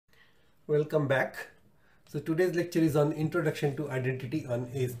Welcome back. So today's lecture is on Introduction to Identity on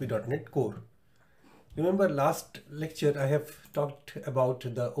ASP.NET Core. Remember last lecture I have talked about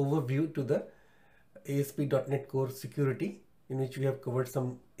the overview to the ASP.NET Core security, in which we have covered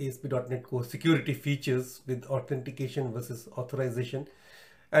some ASP.NET Core security features with authentication versus authorization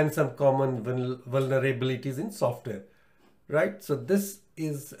and some common vulnerabilities in software, right? So this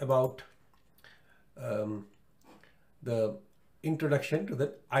is about the introduction to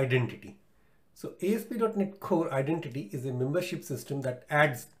the identity. So ASP.NET Core Identity is a membership system that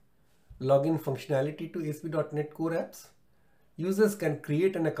adds login functionality to ASP.NET Core apps. Users can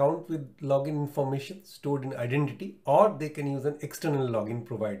create an account with login information stored in identity, or they can use an external login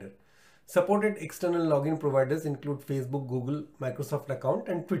provider. Supported external login providers include Facebook, Google, Microsoft account,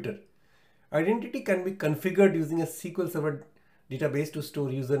 and Twitter. Identity can be configured using a SQL Server database to store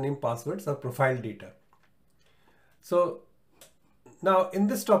username, passwords, or profile data. So now in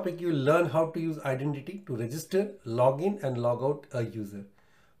this topic, you will learn how to use identity to register, log in and log out a user.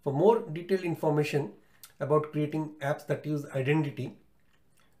 For more detailed information about creating apps that use identity,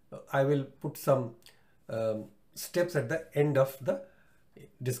 I will put some steps at the end of the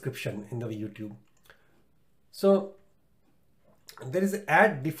description in the YouTube. So there is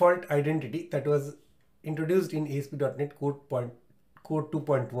add default identity that was introduced in ASP.NET Core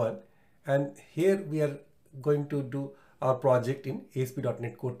 2.1, and here we are going to do our project in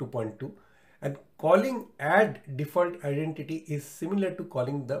ASP.NET Core 2.2, and calling add default identity is similar to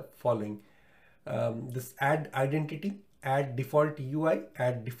calling the following. This add identity, add default UI,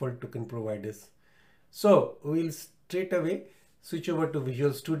 add default token providers. So we'll straight away switch over to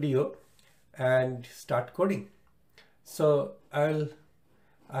Visual Studio and start coding. So I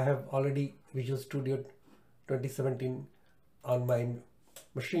have already Visual Studio 2017 on my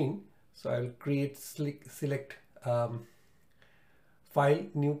machine. So I'll create, select file,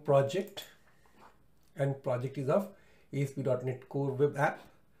 new project, and project is of ASP.NET Core Web App,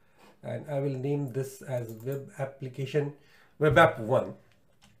 and I will name this as Web Application Web App 1,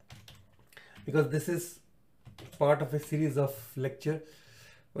 because this is part of a series of lecture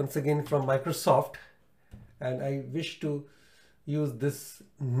once again from Microsoft, and I wish to use this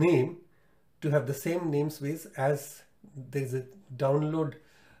name to have the same namespace as there is a download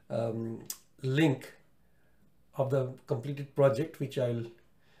link of the completed project, which I'll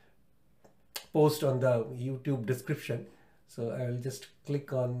post on the YouTube description. So I will just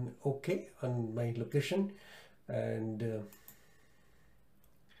click on OK on my location, and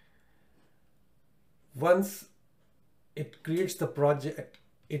once it creates the project,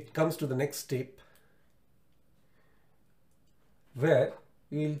 it comes to the next step where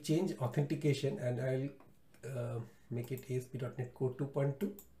we will change authentication, and I'll make it ASP.NET Core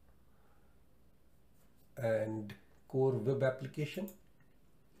 2.2 and Core Web Application,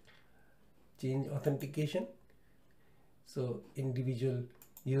 change authentication. So individual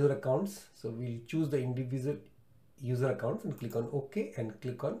user accounts, so we'll choose the individual user accounts and click on OK, and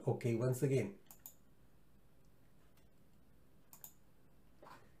click on OK once again.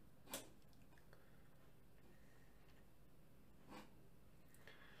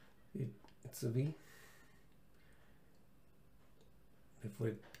 It's a V before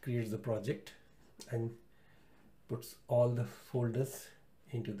it creates the project and puts all the folders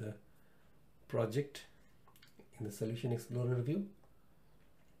into the project in the Solution Explorer view.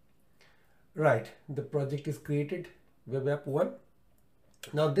 Right, the project is created, Web App 1.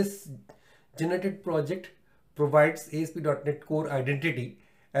 Now this generated project provides ASP.NET Core Identity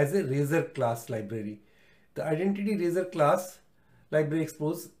as a Razor class library. The Identity Razor class library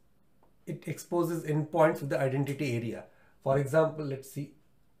exposes endpoints with the identity area. For example, let's see,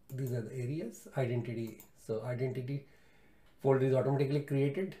 these are the areas, identity. So identity folder is automatically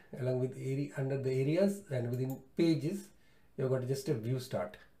created along with under the areas, and within pages you've got just a view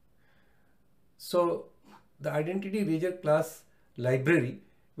start. So the identity razor class library,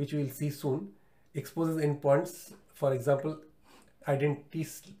 which we will see soon, exposes endpoints, for example,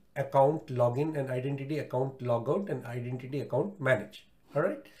 identity account login and identity account logout and identity account manage. All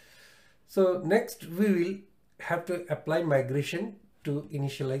right. So next we will have to apply migration to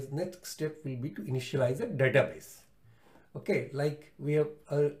initialize. Next step will be to initialize a database. Okay, like we have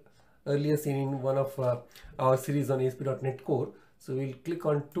earlier seen in one of our series on ASP.NET Core. So we'll click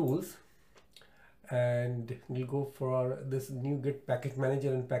on Tools, and we'll go for this new Git Package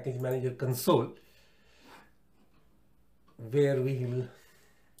Manager and Package Manager console, where we will,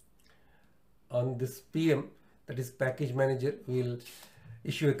 on this PM, that is Package Manager, we'll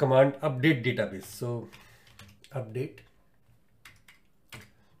issue a command update database. So update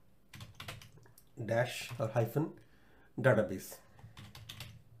dash or hyphen database.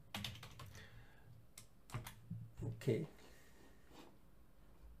 Okay.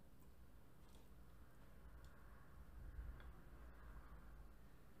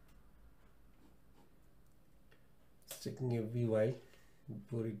 Checking every while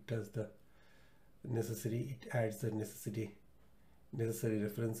before it does the necessary, it adds the necessary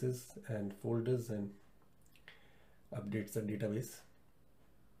references and folders and updates the database,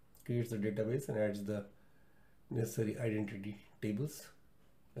 creates the database and adds the necessary identity tables.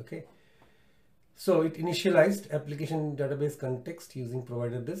 Okay, so it initialized application database context using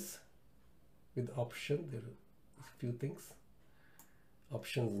provider this with option. There are a few things,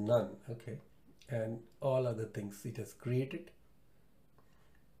 options none. Okay, and all other things it has created.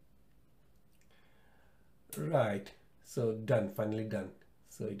 Right, so done, finally done.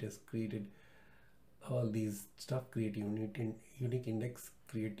 So it has created all these stuff, create unique index,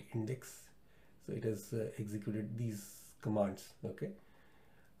 create index. So it has executed these commands. Okay,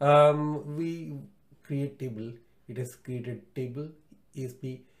 we create table. It has created table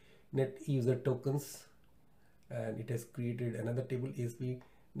ASP net user tokens, and it has created another table ASP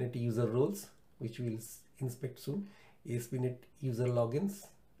net user roles, which we'll inspect soon. ASP net user logins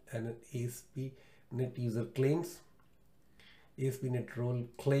and an ASP net user claims, ASP net role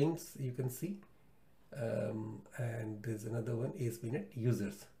claims, you can see, and there's another one, ASP net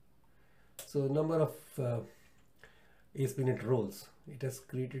users. So number of ASP net roles. It has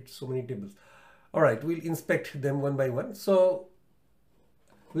created so many tables. All right, we'll inspect them one by one. So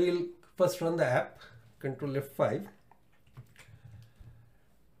we'll first run the app, Control F5,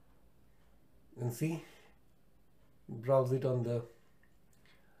 and see, browse it on the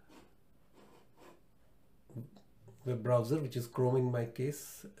web browser, which is Chrome in my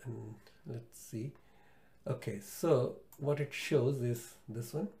case, and let's see. Okay, so what it shows is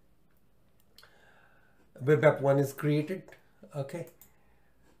this one. Web app 1 is created. Okay,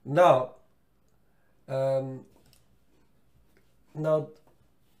 now now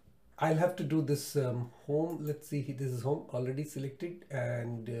I'll have to do this home. Let's see, this is home already selected,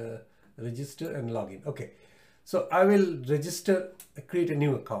 and register and login. Okay, so I will register, create a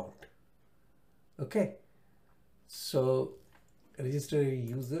new account. Okay, so register a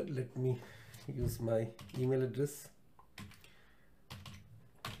user. Let me use my email address.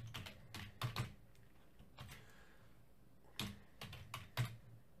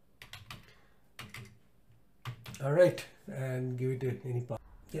 All right, and give it any part.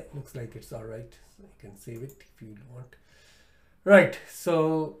 Yeah, looks like it's all right. So you can save it if you want. Right,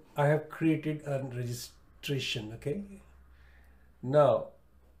 so I have created a registration. Okay, now,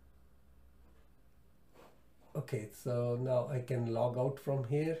 okay, so now I can log out from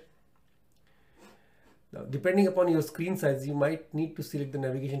here. Now, depending upon your screen size, you might need to select the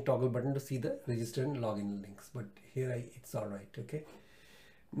navigation toggle button to see the register and login links, but here it's all right. Okay,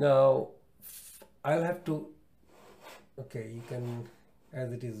 now I'll have to, okay, you can,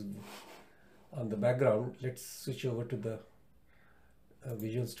 as it is on the background, let's switch over to the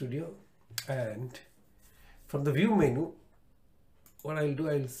Visual Studio, and from the view menu, what I'll do,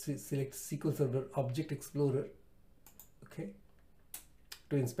 I'll select SQL Server Object Explorer, okay,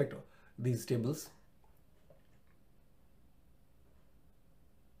 to inspect these tables.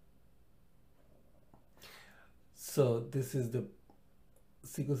 So this is the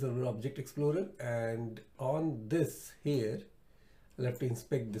SQL Server Object Explorer, and on this here, I'll have to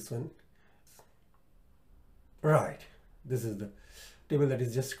inspect this one. Right, this is the table that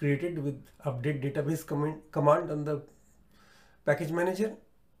is just created with update database command on the package manager.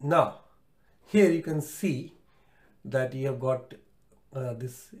 Now here you can see that you have got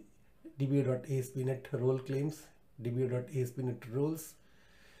this dbo.aspnet role claims, dbo.aspnet roles,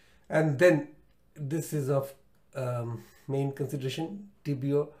 and then this is of main consideration,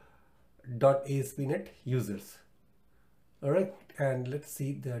 dbo.aspnet users. All right, and let's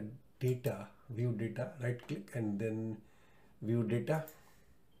see the data, view data, right click and then view data.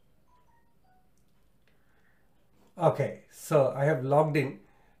 Okay, so I have logged in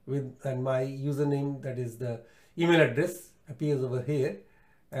with, and my username, that is the email address, appears over here,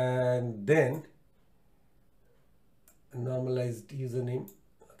 and then normalized username,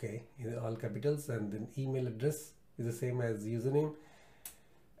 okay, in all capitals, and then email address is the same as username,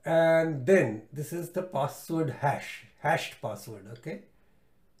 and then this is the password hashed password. Okay,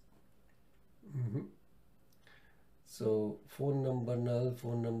 so phone number null,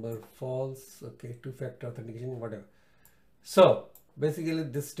 phone number false, okay, two-factor authentication, whatever. So basically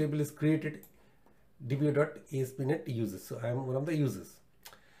this table is created, dbo.aspnet users, so I am one of the users.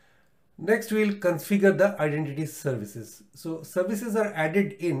 Next we will configure the identity services. So services are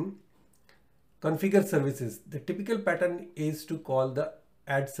added in configure services. The typical pattern is to call the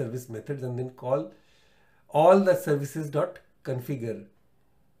add service methods and then call all the services.configure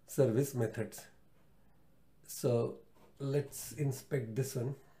service methods. So let's inspect this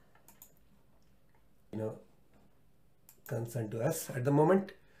one. Concern to us at the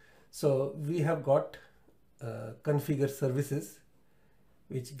moment. So we have got configure services,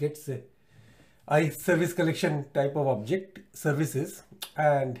 which gets a service collection type of object services,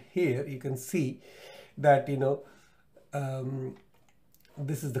 and here you can see that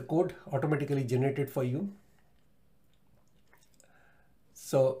this is the code automatically generated for you.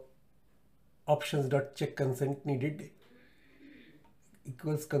 So options.check consent needed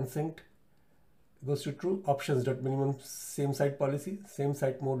equals consent goes to true. Options.minimum same site policy, same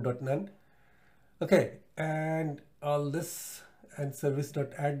site mode.none. Okay, and all this, and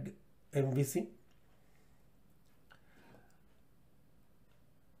service.add MVC.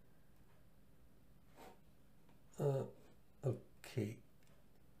 Okay,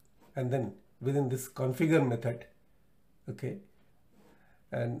 and then within this configure method, okay,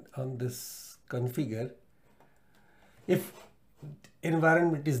 and on this configure, if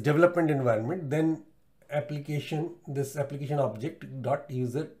environment is development environment, then this application object dot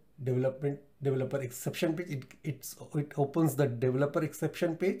user developer exception page, it opens the developer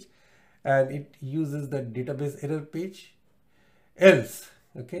exception page, and it uses the database error page. Else,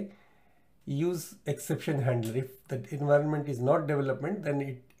 okay, use exception handler. If the environment is not development, then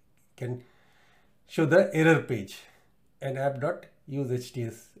it can show the error page. And app.use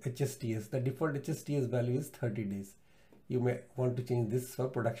HSTS. The default HSTS value is 30 days. You may want to change this for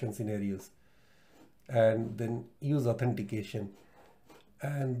production scenarios. And then use authentication.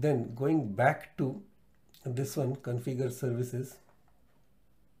 And then going back to this one, configure services.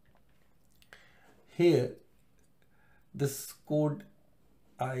 Here, this code,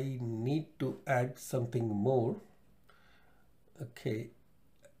 I need to add something more. Okay,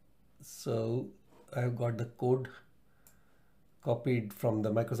 so I've got the code copied from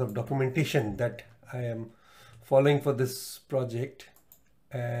the Microsoft documentation that I am following for this project,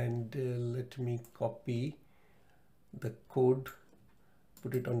 and let me copy the code,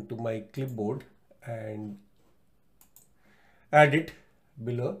 put it onto my clipboard and add it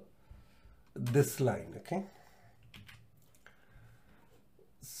below this line. Okay,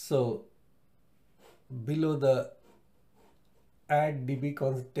 so below the add DB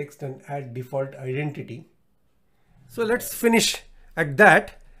context and add default identity. So let's finish at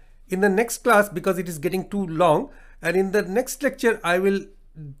that. In the next class, because it is getting too long, and in the next lecture I will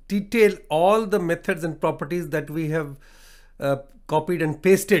detail all the methods and properties that we have copied and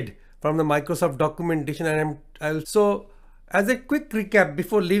pasted from the Microsoft documentation. And so as a quick recap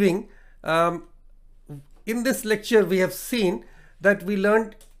before leaving, in this lecture we have seen that we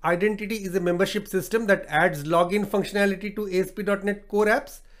learned identity is a membership system that adds login functionality to ASP.NET Core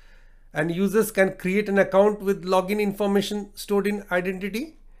apps, and users can create an account with login information stored in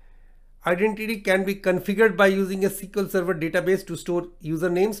identity. Identity can be configured by using a SQL Server database to store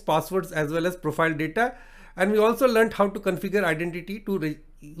usernames, passwords, as well as profile data. And we also learned how to configure identity to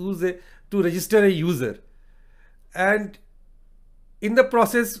register a user. And in the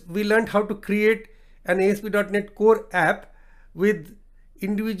process, we learned how to create an ASP.NET Core app with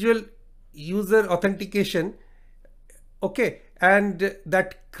individual user authentication. Okay, and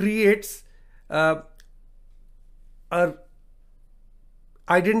that creates our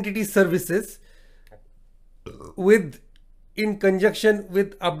identity services in conjunction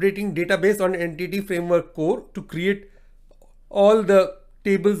with updating database on entity framework core to create all the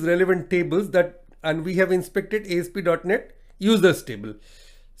tables, relevant tables that, and we have inspected ASP.NET users table.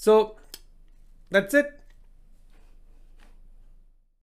 So that's it.